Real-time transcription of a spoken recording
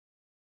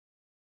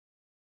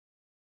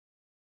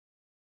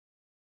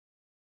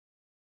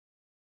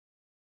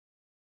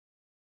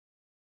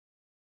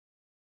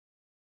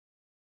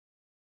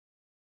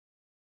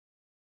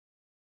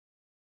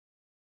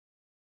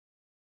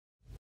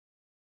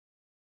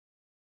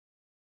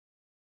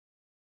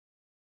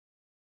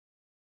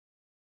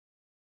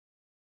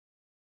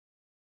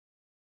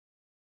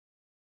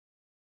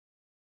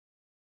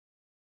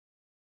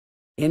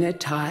In a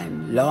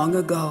time long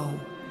ago,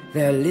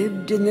 there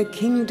lived in the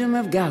Kingdom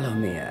of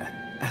Gallowmere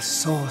a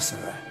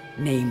sorcerer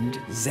named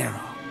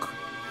Xerok.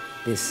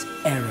 This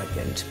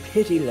arrogant,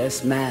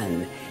 pitiless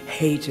man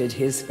hated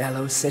his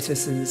fellow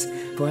citizens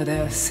for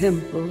their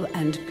simple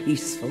and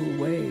peaceful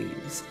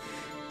ways.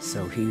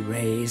 So he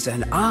raised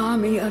an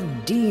army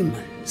of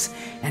demons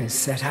and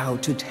set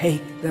out to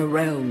take the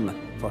realm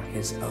for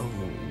his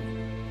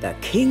own. The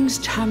king's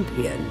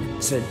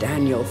champion, Sir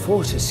Daniel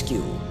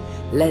Fortesque,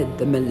 led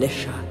the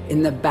militia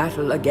in the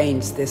battle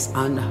against this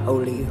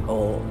unholy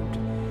horde.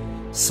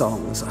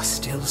 Songs are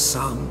still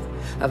sung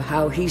of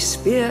how he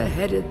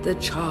spearheaded the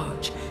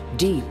charge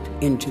deep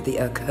into the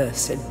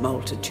accursed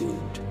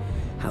multitude,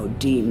 how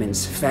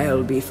demons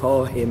fell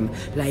before him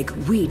like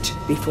wheat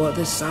before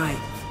the scythe,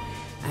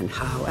 and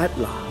how at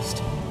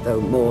last,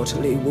 though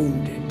mortally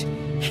wounded,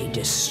 he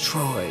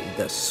destroyed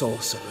the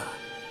sorcerer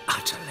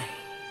utterly.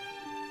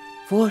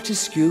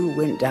 Fortesque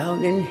went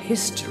down in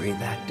history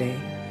that day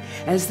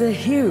as the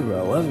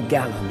hero of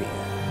Gallowmere,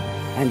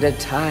 and a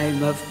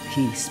time of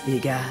peace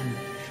began,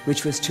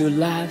 which was to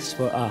last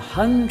for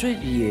 100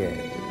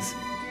 years.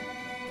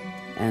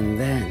 And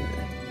then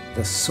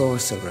the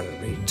sorcerer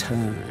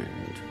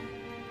returned.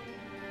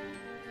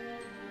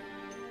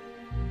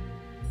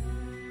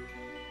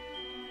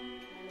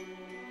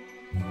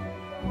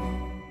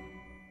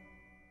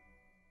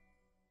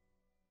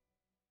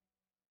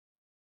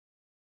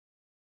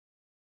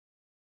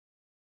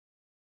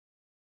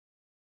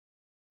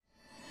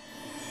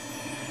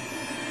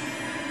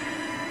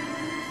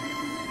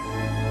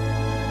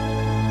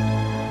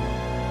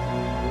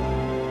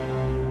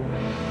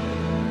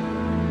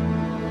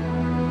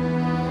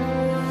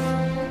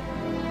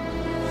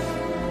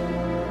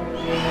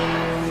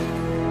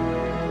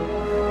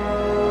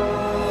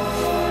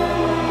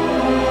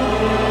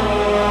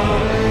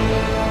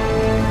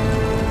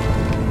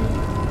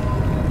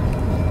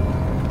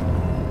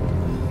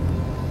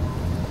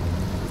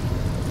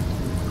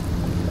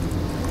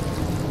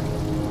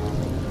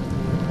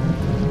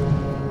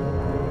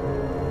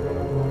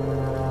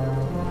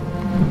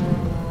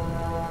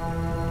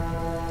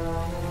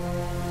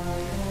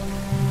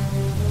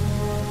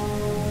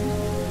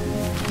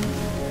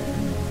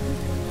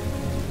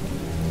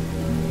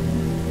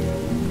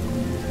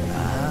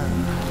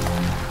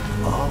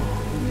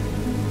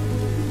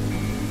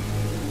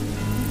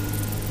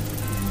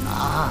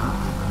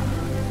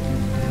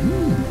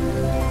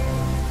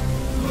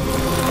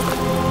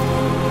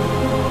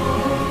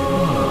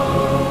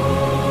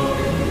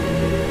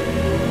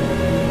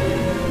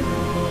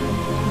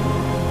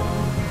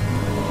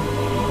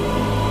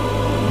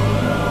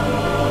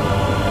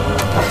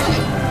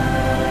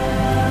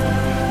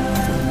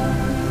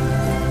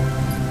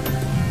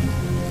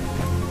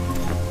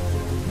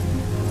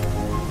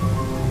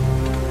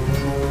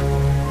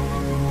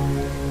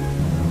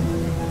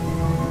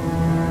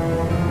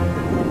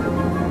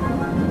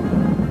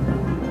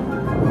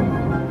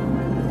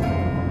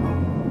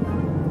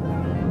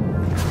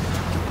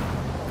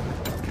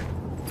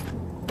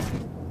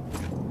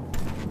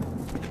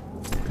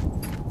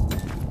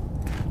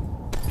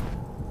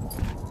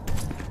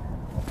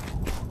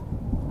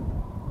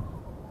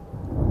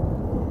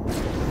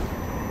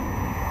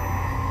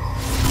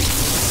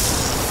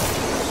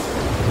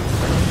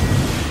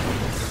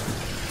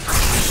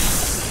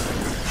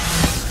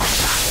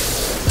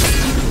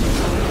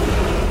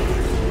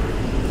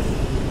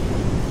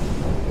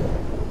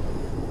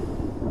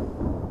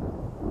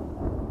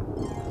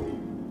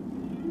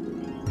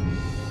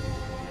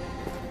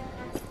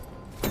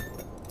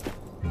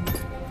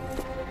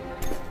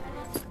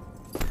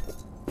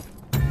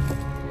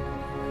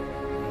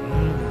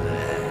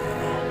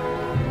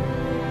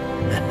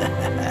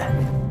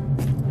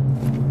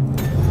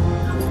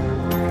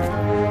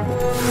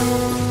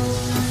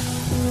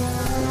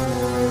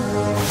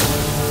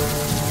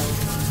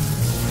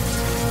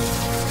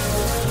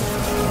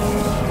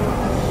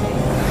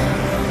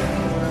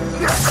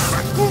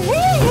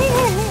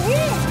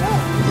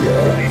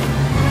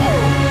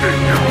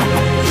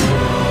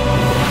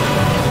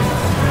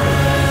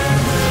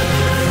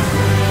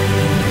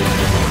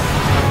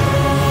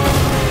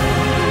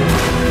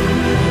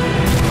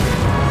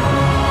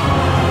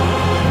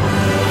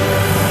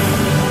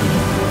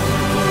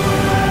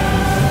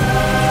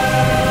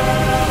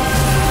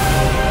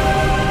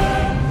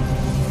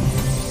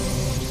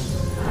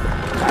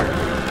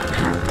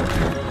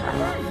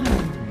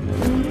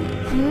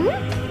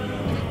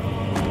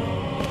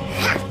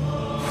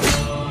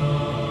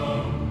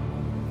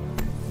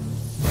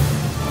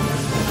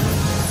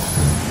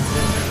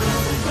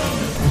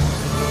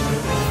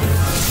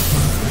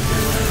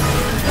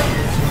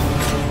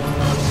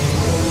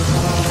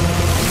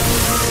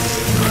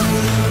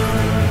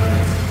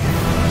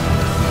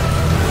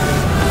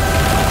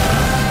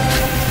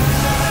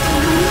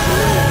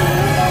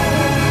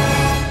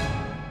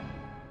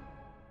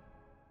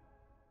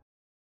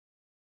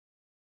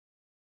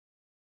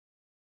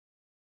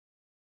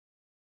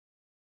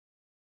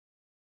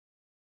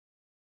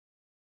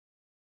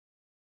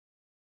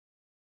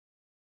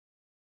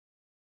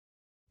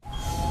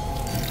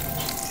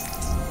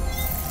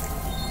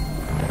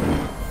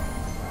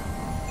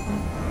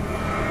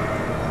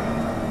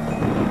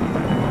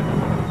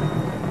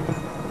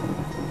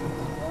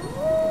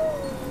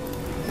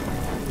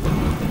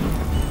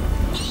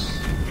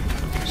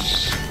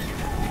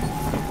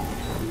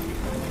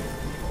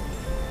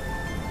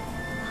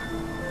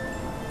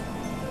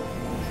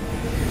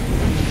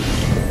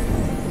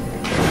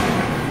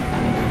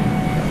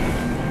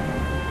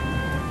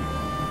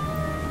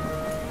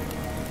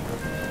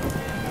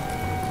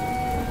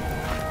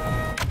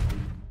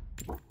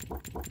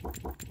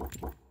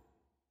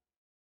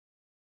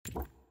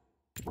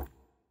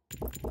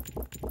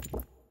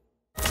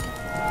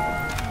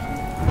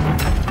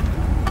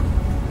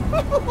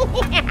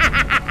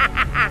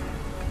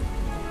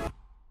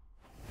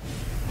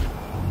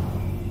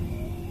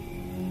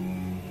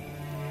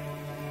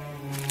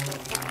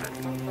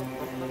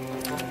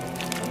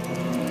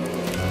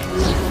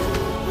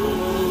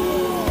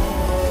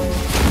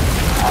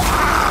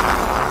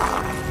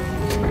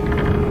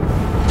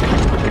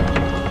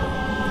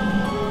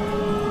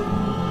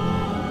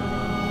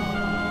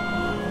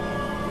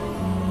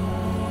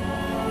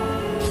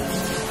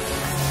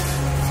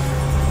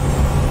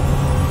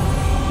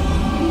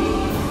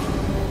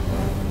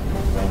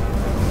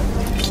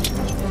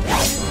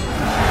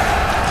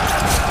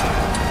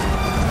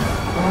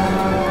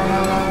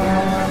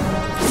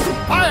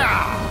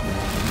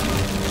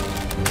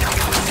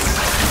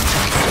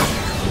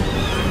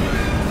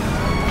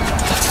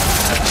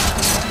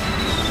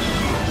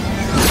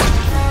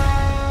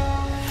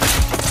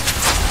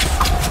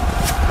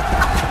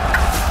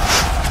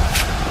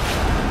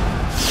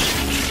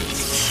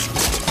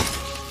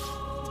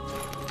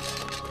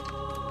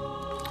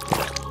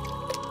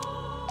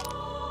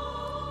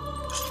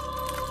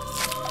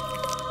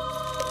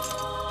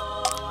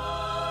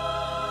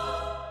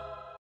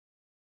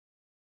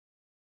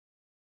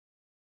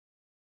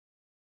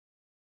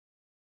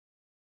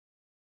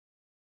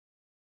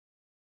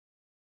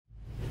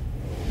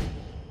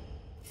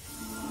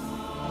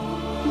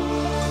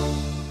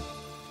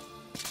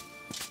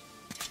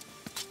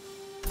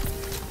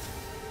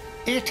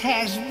 It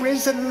has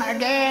risen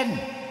again.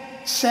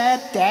 Sir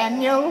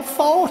Daniel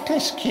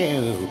Fortesque,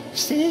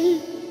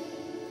 see?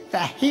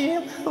 The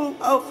hero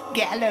of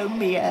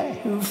Gallowmere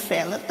who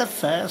fell at the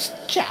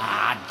first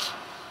charge.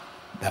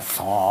 The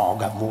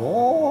fog of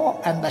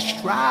war and the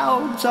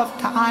shrouds of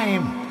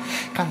time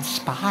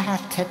conspire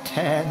to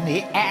turn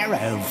the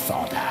arrow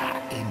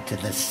fodder into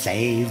the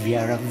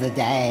saviour of the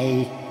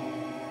day.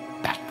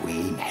 But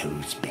we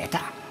knows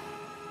better.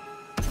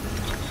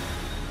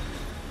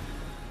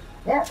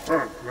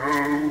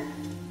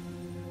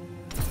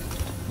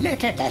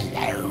 Let it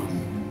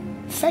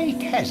alone.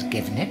 Fate has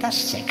given it a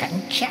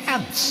second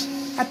chance.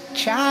 A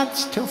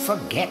chance to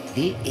forget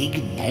the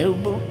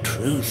ignoble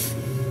truth.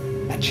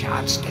 A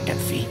chance to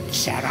defeat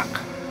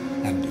Zarok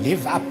and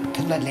live up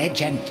to the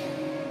legend.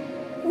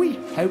 We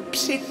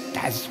hopes it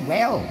does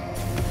well.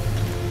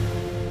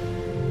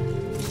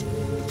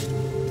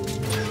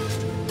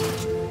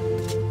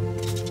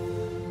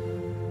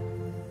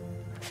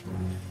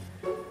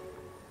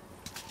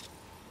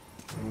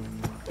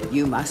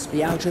 You must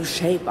be out of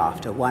shape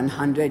after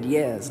 100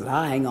 years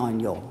lying on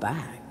your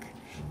back.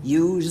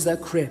 Use the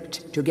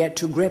crypt to get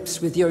to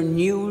grips with your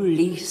new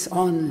lease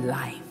on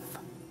life.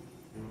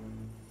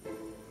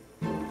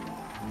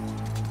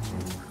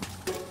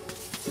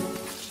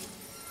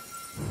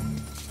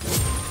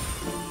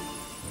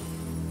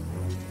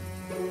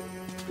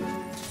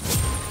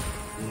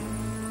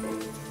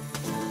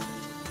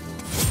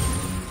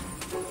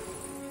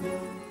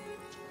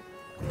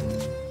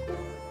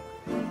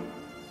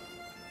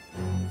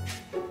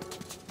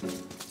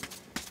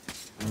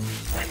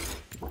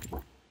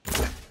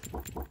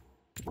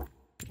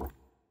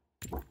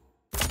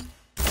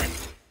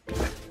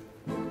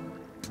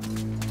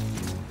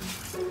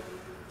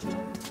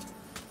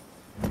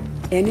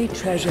 Any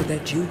treasure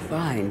that you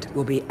find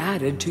will be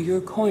added to your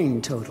coin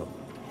total.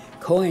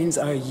 Coins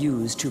are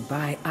used to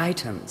buy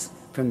items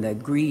from the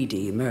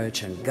greedy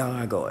merchant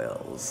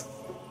gargoyles.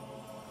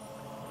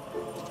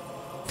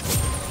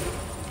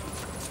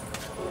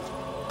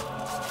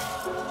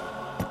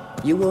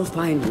 You will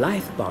find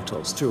life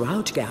bottles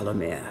throughout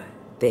Gallowmere.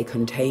 They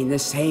contain the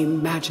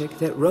same magic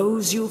that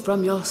rose you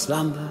from your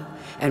slumber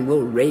and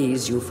will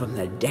raise you from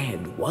the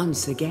dead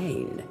once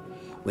again.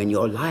 When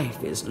your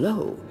life is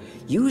low,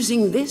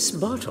 using this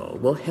bottle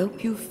will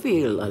help you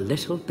feel a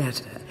little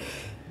better.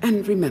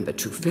 And remember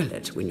to fill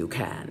it when you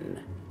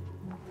can.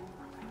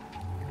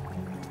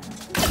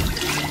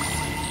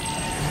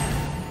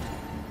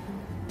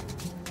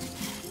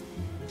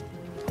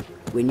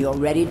 When you're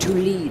ready to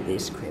leave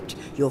this crypt,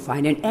 you'll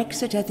find an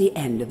exit at the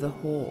end of the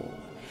hall.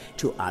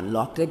 To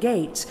unlock the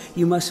gates,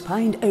 you must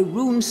find a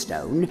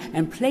runestone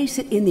and place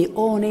it in the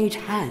ornate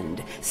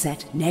hand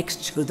set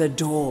next to the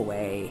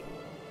doorway.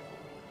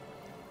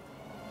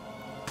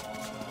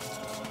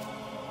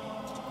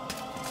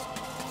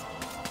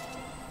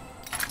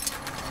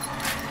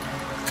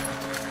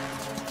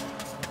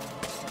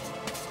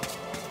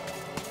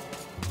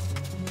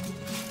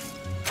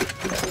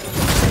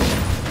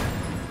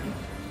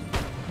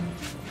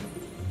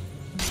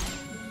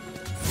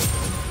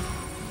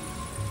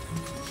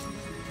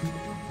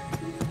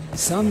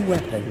 Some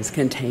weapons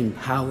contain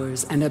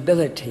powers and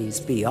abilities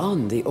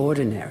beyond the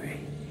ordinary.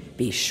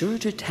 Be sure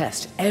to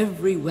test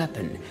every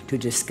weapon to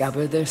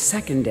discover their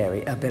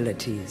secondary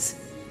abilities.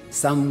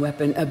 Some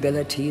weapon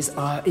abilities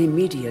are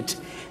immediate,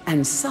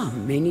 and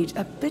some may need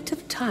a bit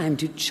of time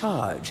to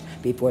charge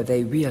before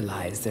they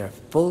realize their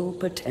full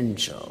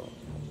potential.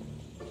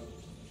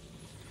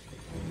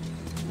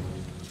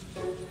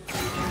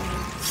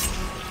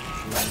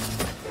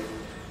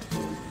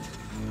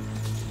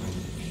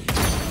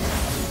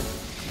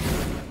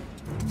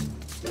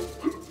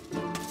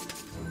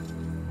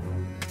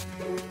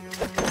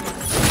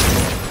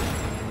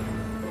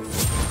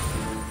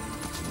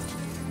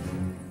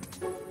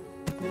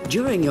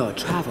 During your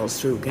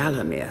travels through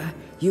Gallowmere,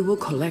 you will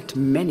collect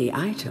many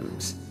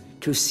items.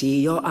 To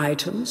see your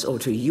items or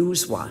to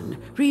use one,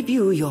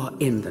 review your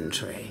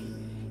inventory.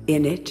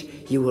 In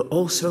it, you will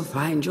also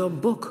find your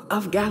Book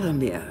of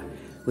Gallowmere,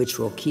 which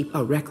will keep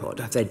a record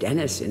of the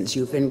denizens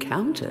you've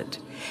encountered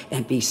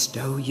and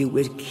bestow you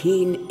with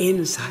keen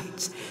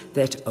insights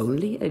that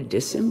only a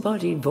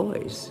disembodied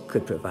voice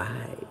could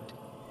provide.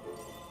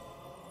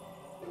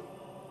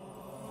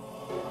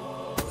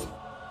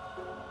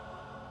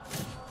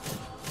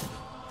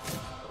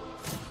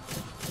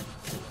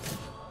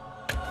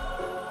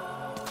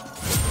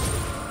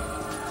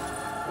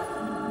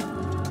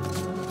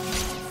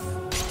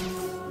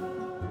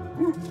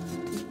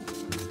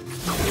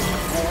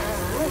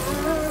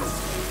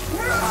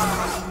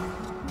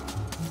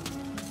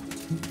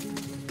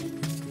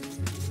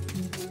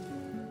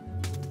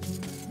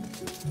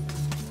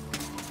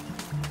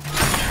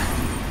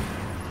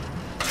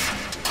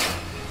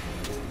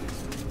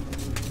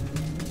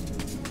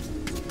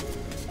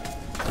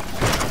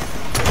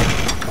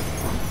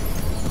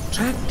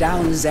 Track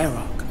down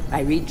Zerok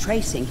by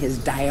retracing his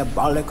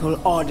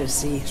diabolical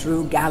odyssey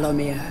through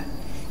Gallowmere.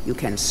 You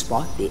can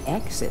spot the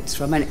exits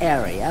from an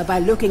area by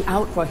looking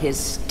out for his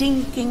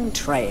stinking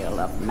trail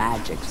of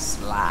magic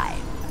slime.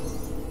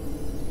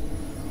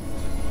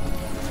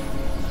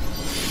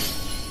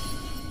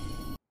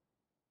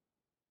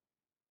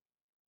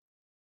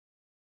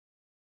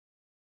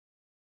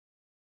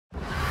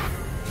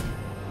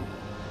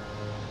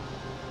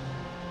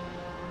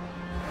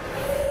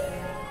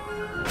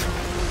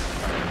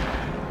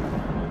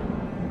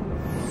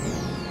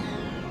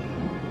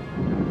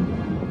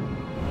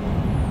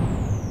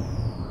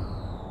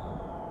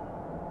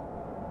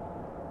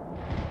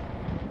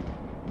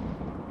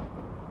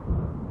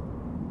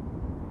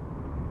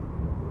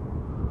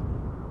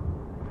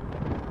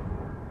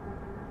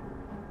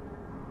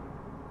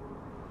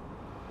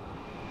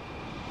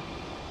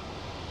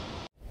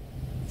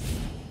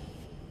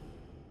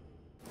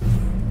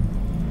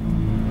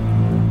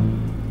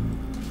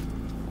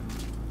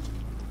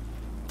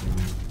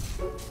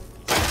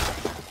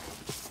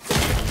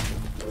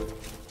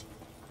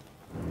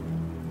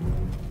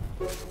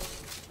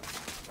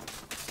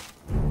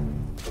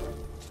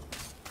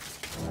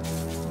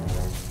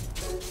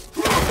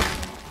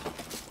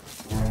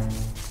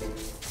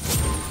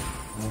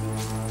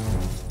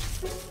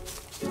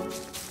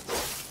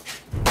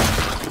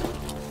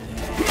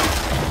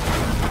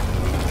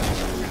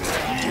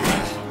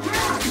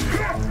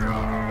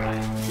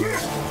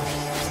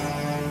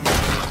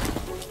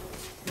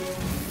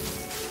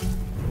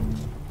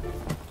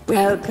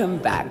 Welcome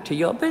back to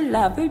your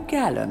beloved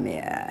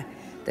Gallowmere.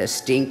 The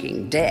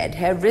stinking dead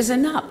have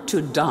risen up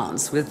to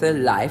dance with the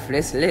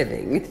lifeless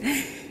living,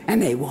 and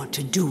they want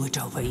to do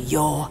it over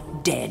your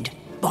dead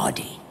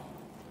body.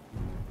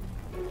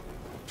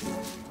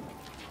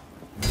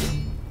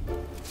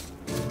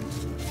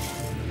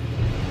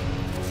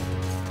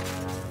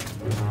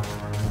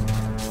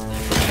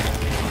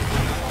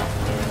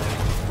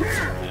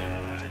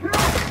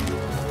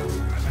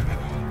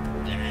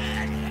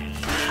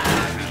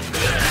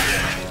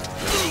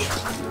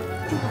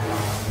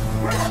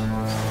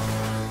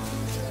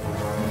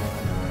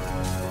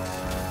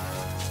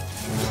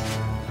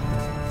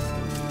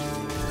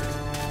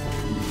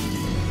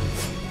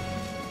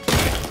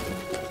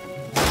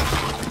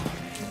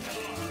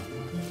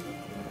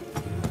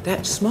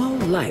 That small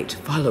light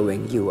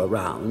following you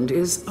around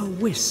is a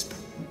wisp.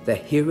 The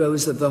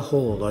heroes of the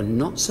Hall are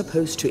not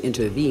supposed to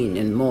intervene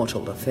in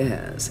mortal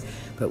affairs,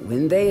 but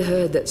when they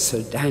heard that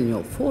Sir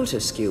Daniel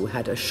Fortesque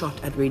had a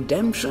shot at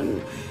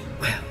redemption,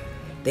 well,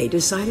 they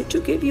decided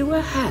to give you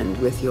a hand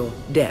with your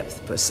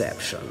depth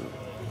perception.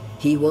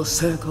 He will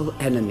circle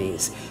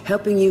enemies,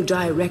 helping you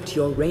direct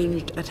your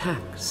ranged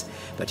attacks,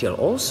 but he'll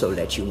also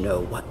let you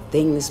know what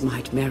things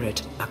might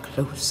merit a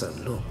closer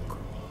look.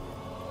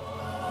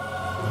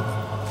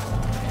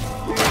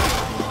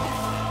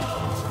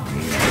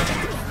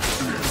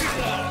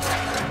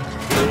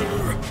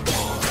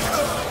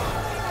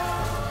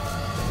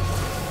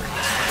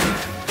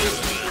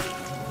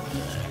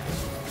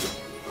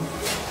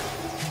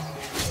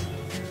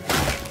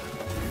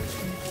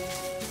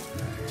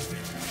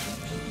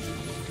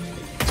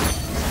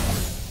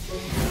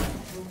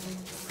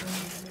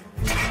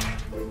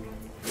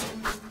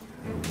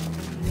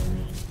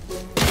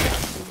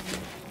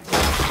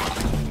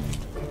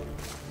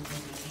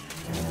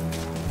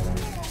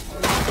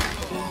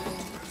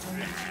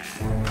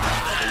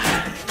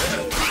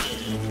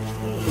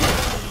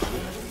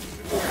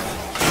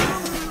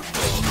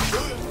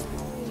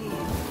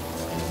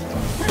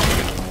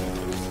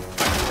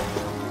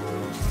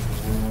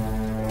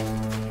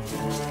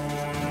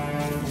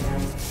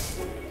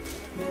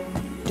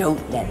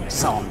 Don't let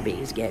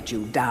zombies get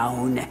you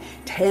down.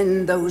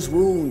 Tend those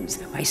wounds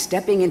by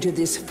stepping into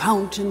this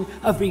fountain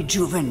of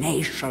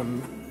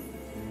rejuvenation.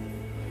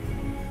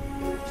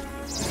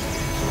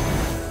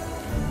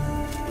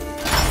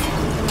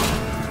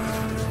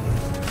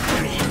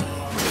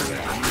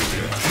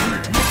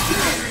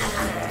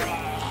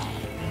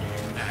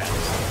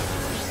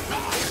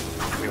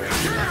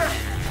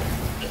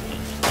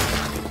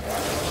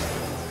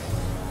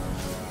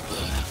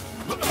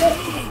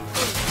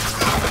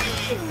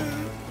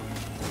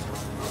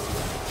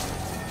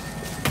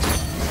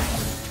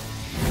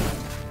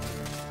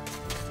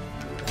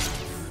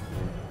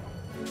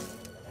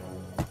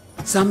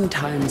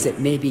 Sometimes it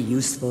may be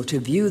useful to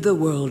view the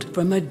world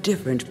from a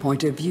different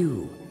point of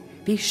view.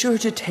 Be sure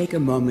to take a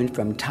moment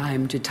from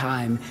time to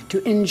time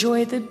to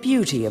enjoy the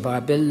beauty of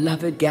our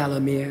beloved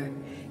Gallowmere.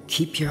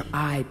 Keep your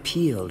eye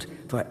peeled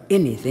for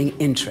anything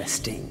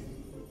interesting.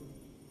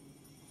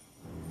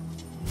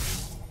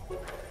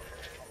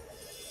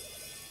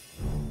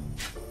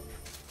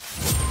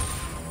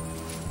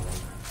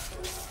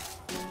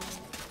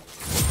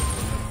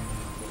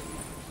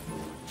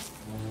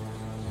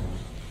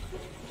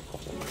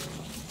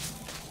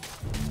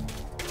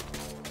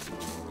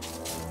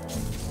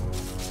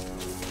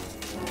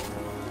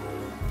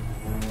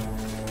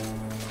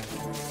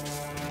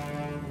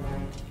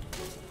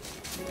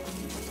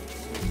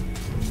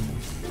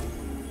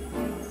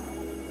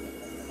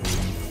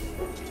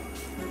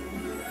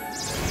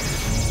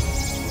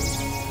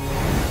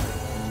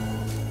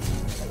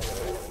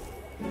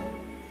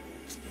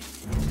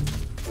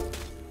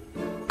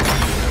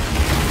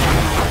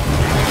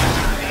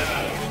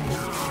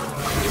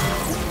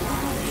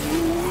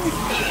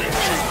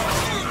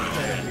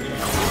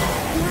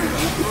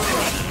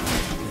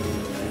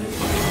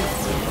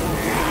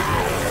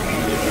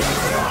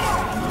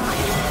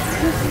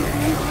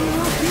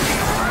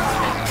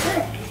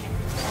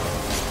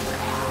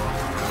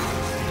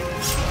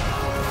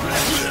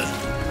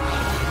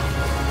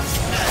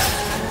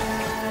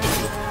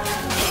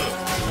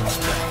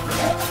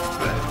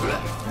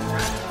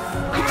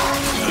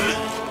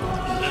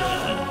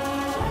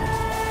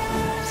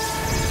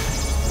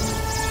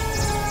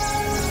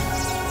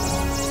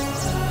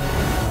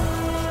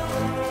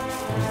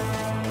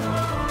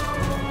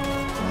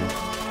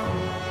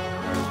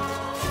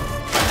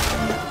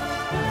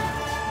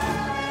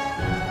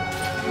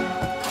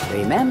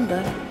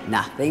 Remember,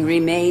 nothing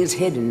remains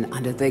hidden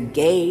under the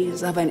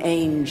gaze of an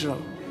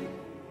angel.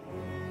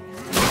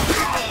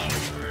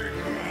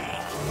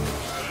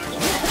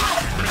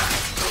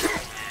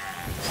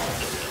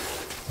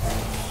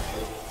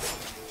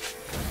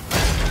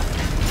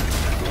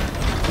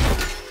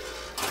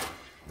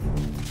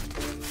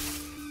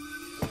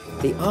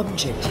 The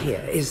object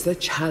here is the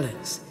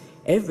chalice.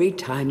 Every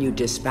time you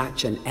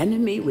dispatch an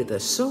enemy with a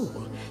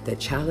soul, the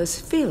chalice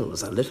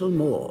fills a little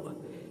more.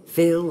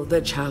 Fill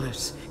the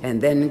chalice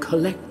and then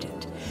collect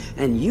it,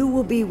 and you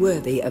will be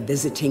worthy of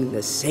visiting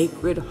the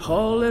sacred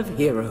Hall of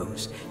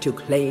Heroes to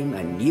claim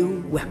a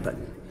new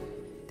weapon.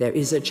 There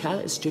is a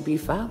chalice to be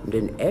found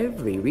in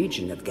every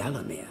region of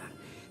Gallowmere.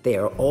 They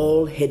are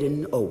all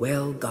hidden or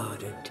well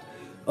guarded.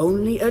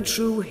 Only a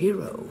true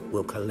hero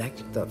will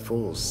collect the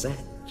full set.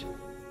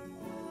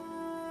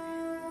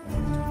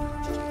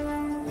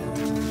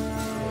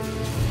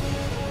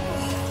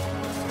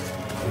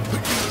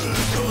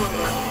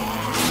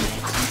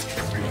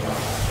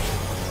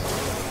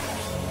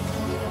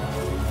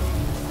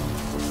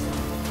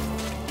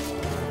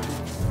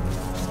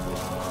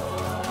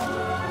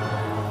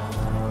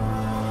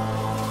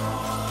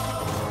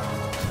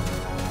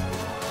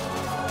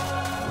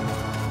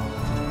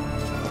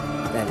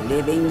 The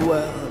living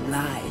world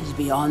lies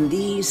beyond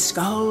these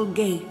skull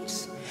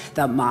gates.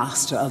 The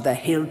master of the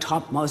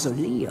hilltop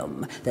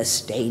mausoleum, the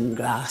stained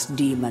glass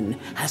demon,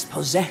 has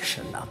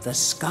possession of the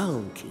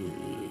skull key.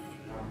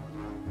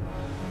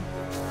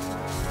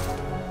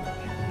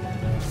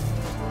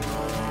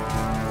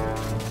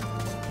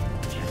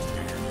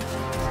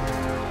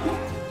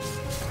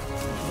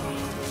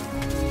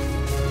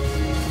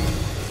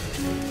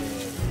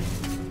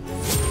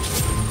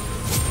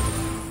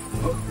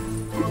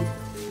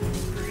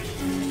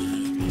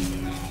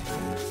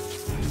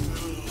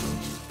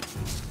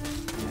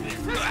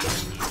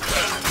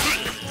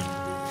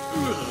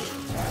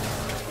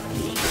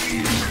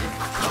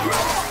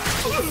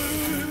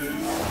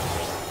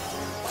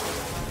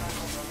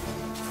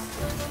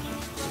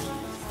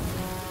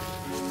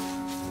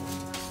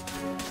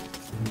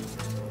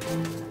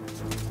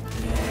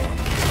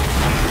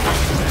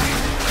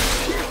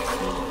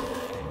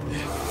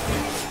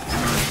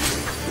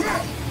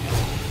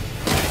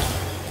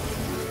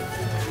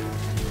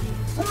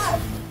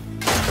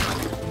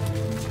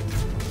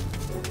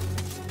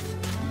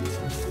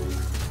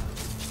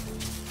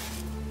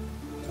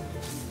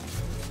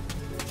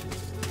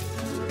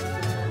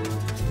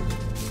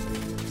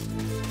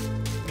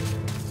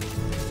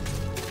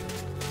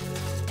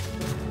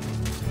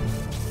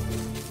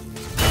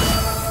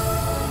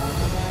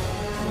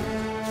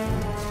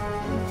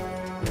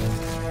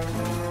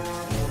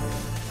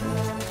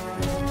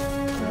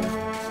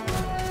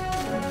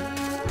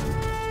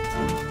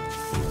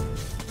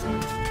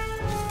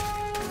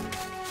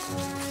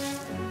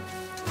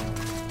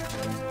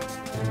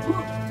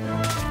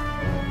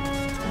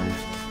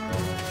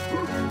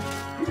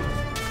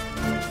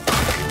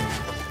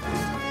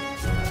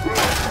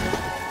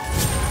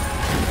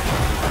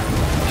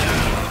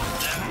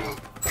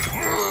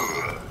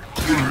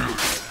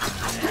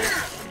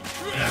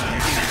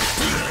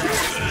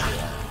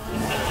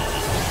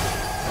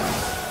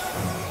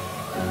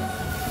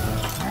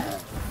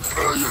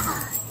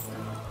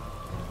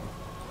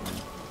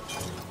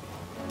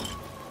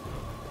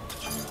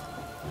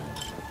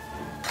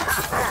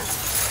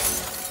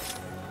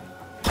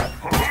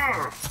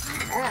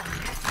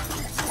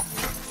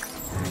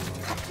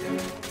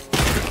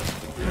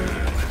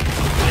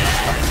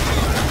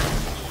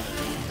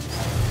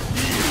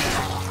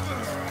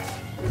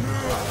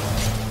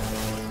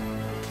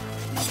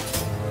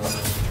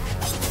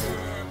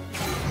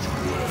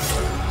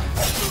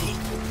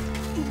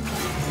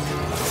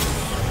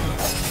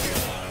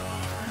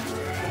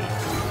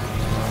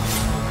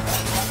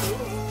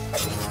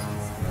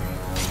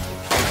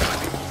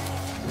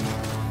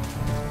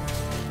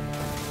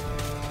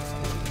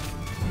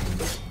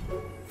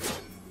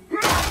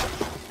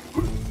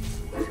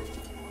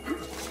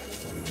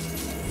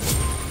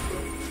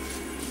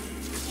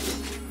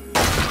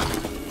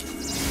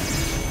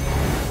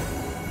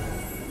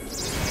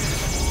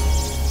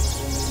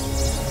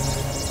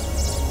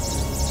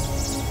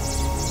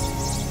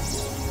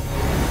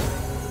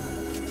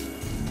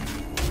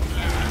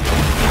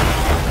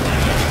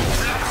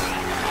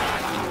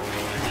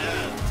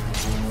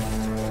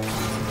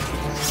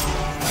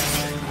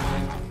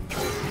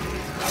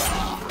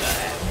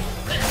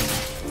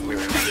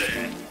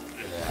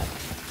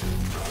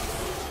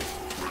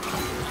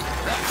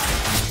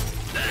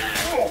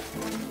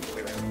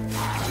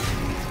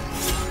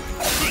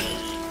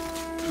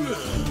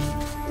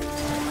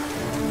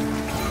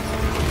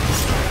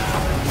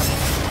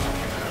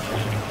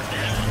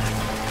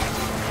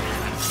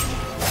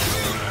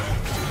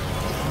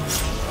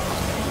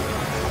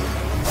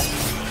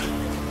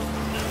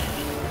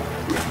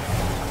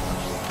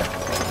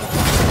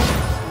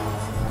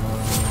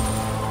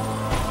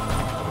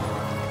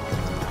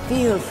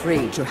 Feel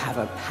free to have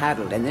a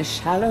paddle in the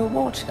shallow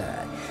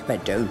water,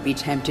 but don't be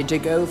tempted to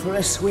go for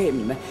a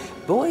swim.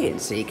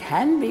 Buoyancy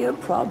can be a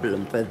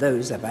problem for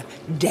those of a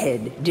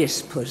dead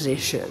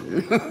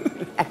disposition.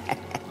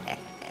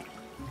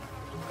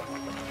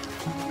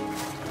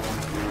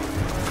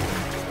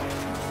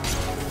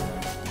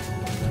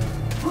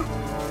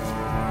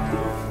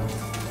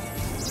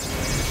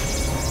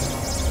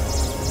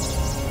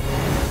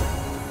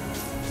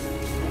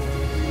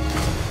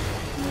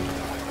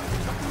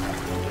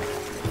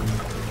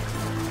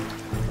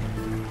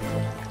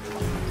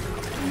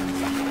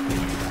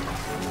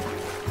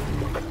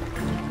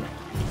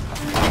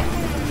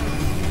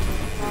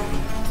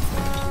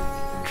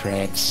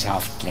 Tread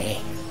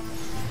softly.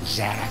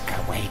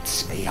 Zarek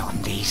awaits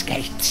beyond these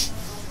gates.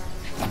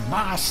 The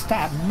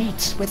Master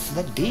meets with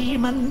the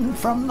demon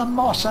from the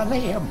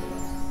mausoleum,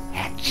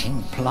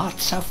 hatching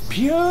plots of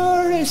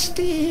purest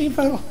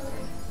evil.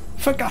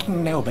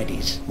 Forgotten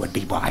nobodies would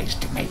be wise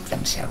to make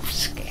themselves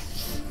scarce.